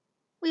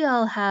We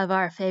all have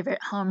our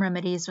favorite home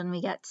remedies when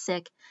we get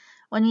sick.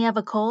 When we have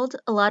a cold,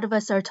 a lot of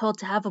us are told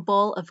to have a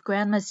bowl of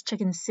Grandma's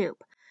chicken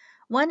soup.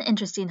 One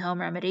interesting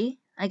home remedy,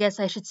 I guess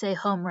I should say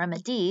home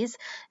remedies,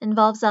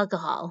 involves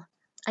alcohol.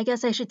 I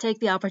guess I should take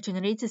the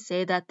opportunity to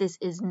say that this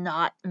is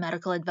not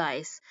medical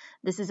advice.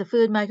 This is a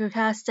food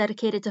microcast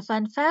dedicated to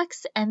fun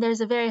facts, and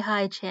there's a very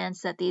high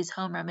chance that these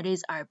home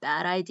remedies are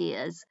bad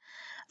ideas.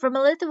 From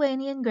a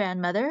Lithuanian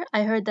grandmother,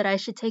 I heard that I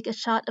should take a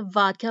shot of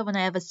vodka when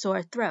I have a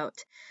sore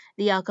throat.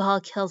 The alcohol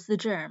kills the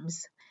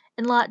germs.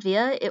 In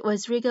Latvia, it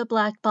was Riga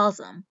Black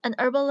Balsam, an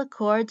herbal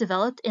liqueur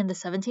developed in the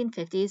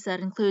 1750s that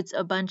includes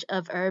a bunch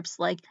of herbs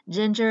like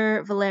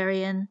ginger,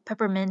 valerian,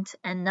 peppermint,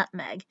 and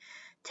nutmeg.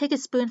 Take a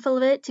spoonful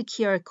of it to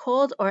cure a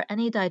cold or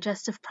any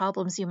digestive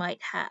problems you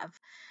might have.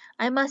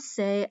 I must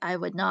say I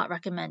would not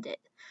recommend it.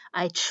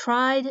 I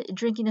tried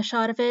drinking a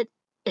shot of it.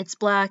 It's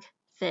black,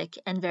 thick,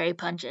 and very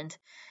pungent.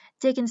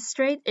 Taken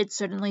straight, it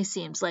certainly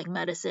seems like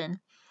medicine.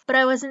 But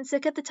I wasn't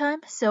sick at the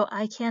time, so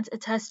I can't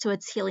attest to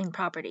its healing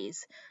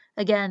properties.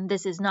 Again,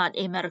 this is not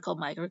a medical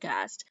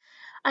microcast.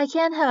 I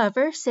can,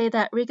 however, say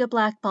that Riga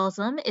Black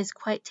Balsam is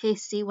quite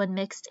tasty when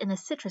mixed in a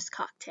citrus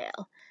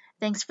cocktail.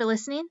 Thanks for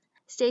listening.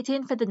 Stay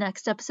tuned for the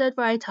next episode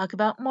where I talk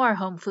about more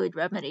home food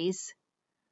remedies.